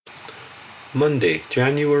Monday,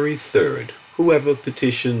 January 3rd. Whoever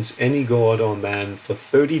petitions any god or man for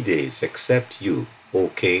 30 days except you, O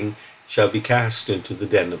king, shall be cast into the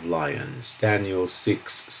den of lions. Daniel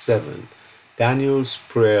 6:7. Daniel's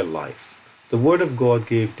prayer life. The word of God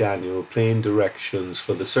gave Daniel plain directions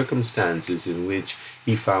for the circumstances in which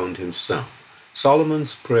he found himself.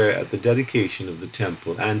 Solomon's prayer at the dedication of the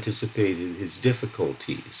temple anticipated his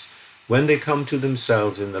difficulties. When they come to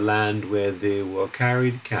themselves in the land where they were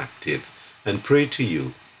carried captive, and pray to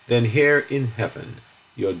you, then here in heaven,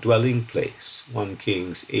 your dwelling place. 1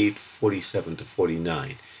 Kings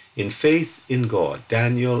 8:47-49. In faith in God,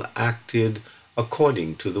 Daniel acted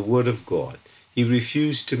according to the word of God. He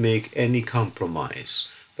refused to make any compromise.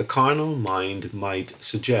 The carnal mind might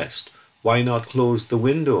suggest, why not close the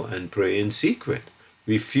window and pray in secret?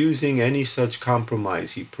 Refusing any such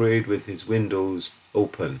compromise, he prayed with his windows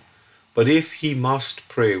open. But if he must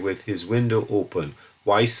pray with his window open,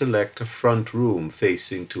 why select a front room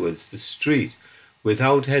facing towards the street?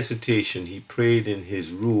 Without hesitation, he prayed in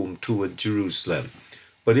his room toward Jerusalem.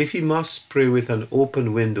 But if he must pray with an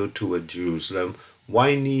open window toward Jerusalem,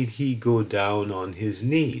 why need he go down on his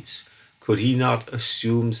knees? Could he not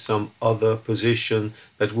assume some other position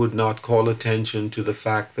that would not call attention to the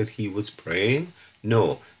fact that he was praying?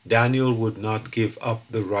 No, Daniel would not give up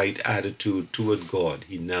the right attitude toward God.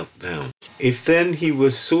 He knelt down. If then he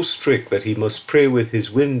was so strict that he must pray with his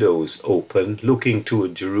windows open, looking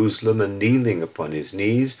toward Jerusalem and kneeling upon his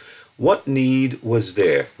knees, what need was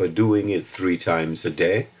there for doing it 3 times a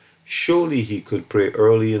day? Surely he could pray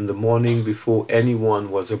early in the morning before anyone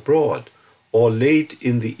was abroad, or late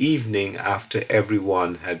in the evening after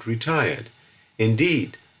everyone had retired.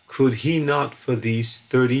 Indeed, could he not for these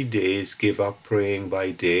 30 days give up praying by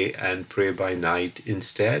day and pray by night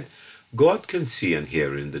instead? God can see and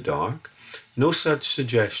hear in the dark. No such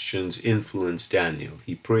suggestions influence Daniel.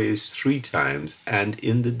 He prays 3 times and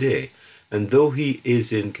in the day, and though he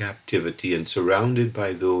is in captivity and surrounded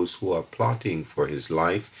by those who are plotting for his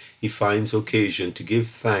life, he finds occasion to give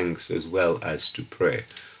thanks as well as to pray.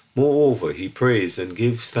 Moreover, he prays and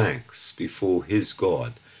gives thanks before his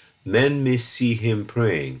God. Men may see him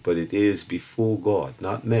praying, but it is before God,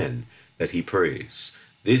 not men, that he prays.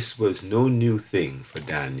 This was no new thing for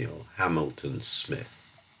Daniel. Hamilton Smith.